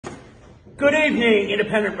Good evening,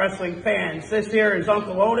 independent wrestling fans. This here is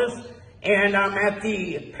Uncle Otis, and I'm at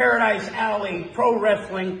the Paradise Alley Pro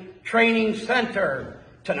Wrestling Training Center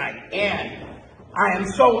tonight. And I am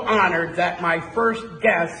so honored that my first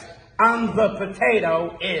guest on the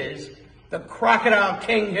potato is the Crocodile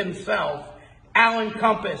King himself, Alan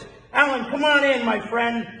Compass. Alan, come on in, my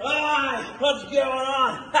friend. Hi, what's going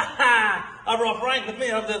on? I brought Frank with me.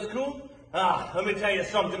 I hope that's cool. Let me tell you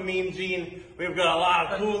something, Mean Gene. We've got a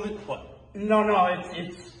lot of cool... What? No,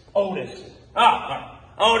 it's Otis.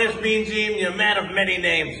 Otis, Mean Gene, you're a man of many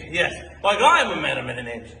names. Yes, like I am a man of many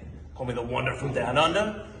names. Call me the Wonder from Down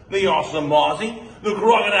Under, the Awesome Mozzie, the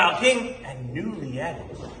Crocodile King, and newly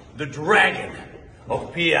added, the Dragon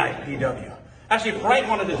of PIPW. Actually, Frank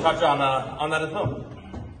wanted to touch on that as well.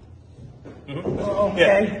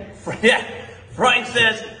 Okay. Yeah. Frank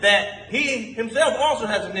says that he himself also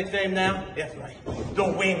has a nickname now. Yes, right.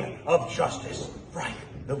 The Wing of Justice. Frank,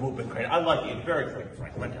 the whooping crane. I like you. Very great,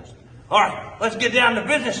 Frank. Fantastic. All right, let's get down to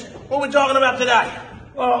business. What are we talking about today?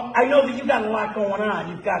 Well, I know that you've got a lot going on.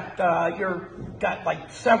 You've got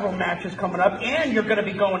like several matches coming up, and you're going to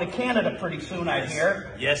be going to Canada pretty soon, I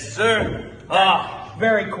hear. Yes, sir.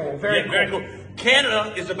 Very cool. Very cool.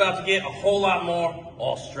 Canada is about to get a whole lot more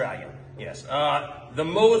Australian. Yes. The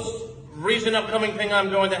most recent upcoming thing I'm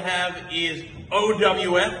going to have is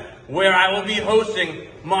OWF, where I will be hosting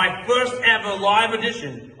my first ever live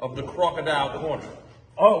edition of the Crocodile Corner.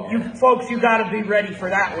 Oh, you folks, you got to be ready for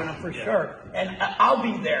that one for sure. And I'll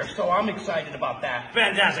be there, so I'm excited about that.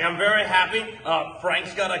 Fantastic. I'm very happy.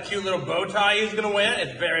 Frank's got a cute little bow tie he's going to wear.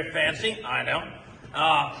 It's very fancy. I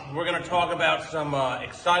know. We're going to talk about some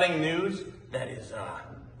exciting news that is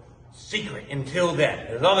secret until then.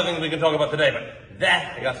 There's other things we can talk about today, but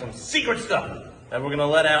I got some secret stuff that we're going to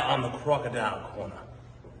let out on the Crocodile Corner.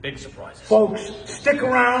 Big surprises. Folks, stick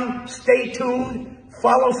around, stay tuned,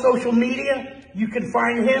 follow social media. You can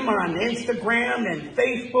find him on Instagram and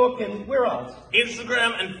Facebook and where else?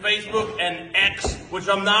 Instagram and Facebook and X, which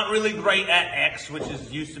I'm not really great at X, which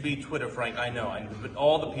used to be Twitter, Frank. I know, but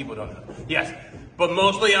all the people don't know. Yes, but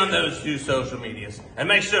mostly on those two social medias. And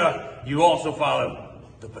make sure you also follow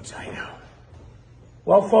the potato.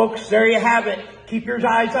 Well, folks, there you have it. Keep your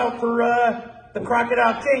eyes out for the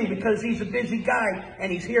Crocodile King because he's a busy guy and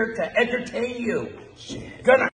he's here to entertain you. Good night.